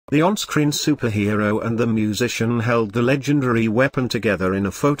The on-screen superhero and the musician held the legendary weapon together in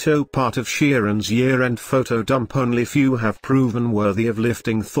a photo part of Sheeran's year-end photo dump. Only few have proven worthy of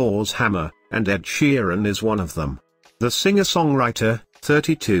lifting Thor's hammer, and Ed Sheeran is one of them. The singer-songwriter,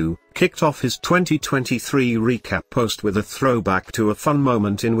 32, kicked off his 2023 recap post with a throwback to a fun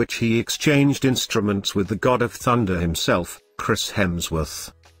moment in which he exchanged instruments with the god of thunder himself, Chris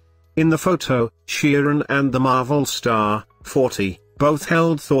Hemsworth. In the photo, Sheeran and the Marvel star, 40, both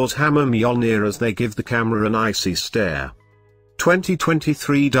held Thor's hammer Mjölnir as they give the camera an icy stare.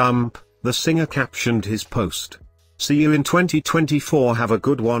 2023 dump, the singer captioned his post. "See you in 2024, have a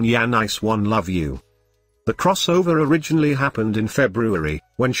good one, yeah, nice one, love you." The crossover originally happened in February,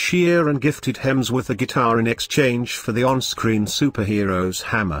 when Sheeran gifted Hemsworth a guitar in exchange for the on-screen superhero's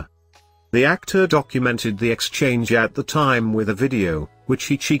hammer. The actor documented the exchange at the time with a video, which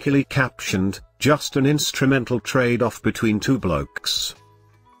he cheekily captioned, "Just an instrumental trade-off between two blokes.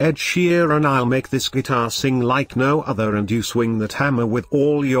 Ed Sheeran, I'll make this guitar sing like no other and you swing that hammer with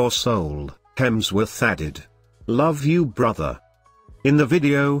all your soul," Hemsworth added. "Love you, brother." In the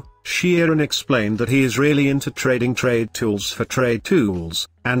video, Sheeran explained that he is really into trading trade tools for trade tools,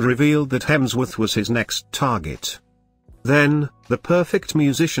 and revealed that Hemsworth was his next target. Then, the perfect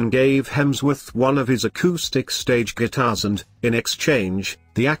musician gave Hemsworth one of his acoustic stage guitars and, in exchange,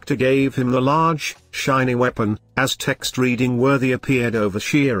 the actor gave him the large, shiny weapon, as text reading "worthy" appeared over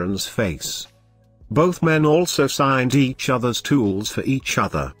Sheeran's face. Both men also signed each other's tools for each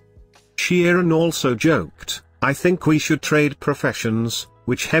other. Sheeran also joked, "I think we should trade professions,"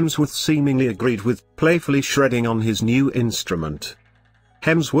 which Hemsworth seemingly agreed with, playfully shredding on his new instrument.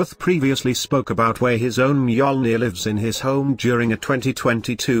 Hemsworth previously spoke about where his own Mjölnir lives in his home during a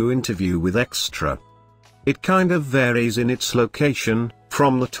 2022 interview with Extra. "It kind of varies in its location,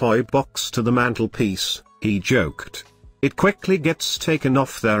 from the toy box to the mantelpiece," he joked. "It quickly gets taken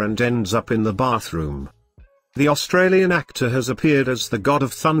off there and ends up in the bathroom." The Australian actor has appeared as the God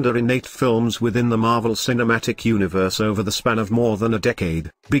of Thunder in 8 films within the Marvel Cinematic Universe over the span of more than a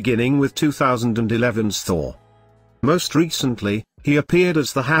decade, beginning with 2011's Thor. Most recently, he appeared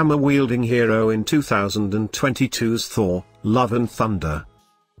as the hammer-wielding hero in 2022's Thor, Love and Thunder.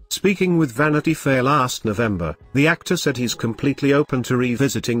 Speaking with Vanity Fair last November, the actor said he's completely open to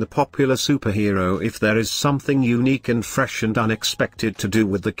revisiting the popular superhero if there is something unique and fresh and unexpected to do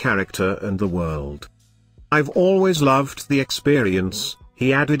with the character and the world. "I've always loved the experience,"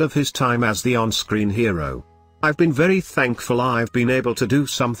 he added of his time as the on-screen hero. "I've been very thankful I've been able to do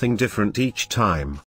something different each time."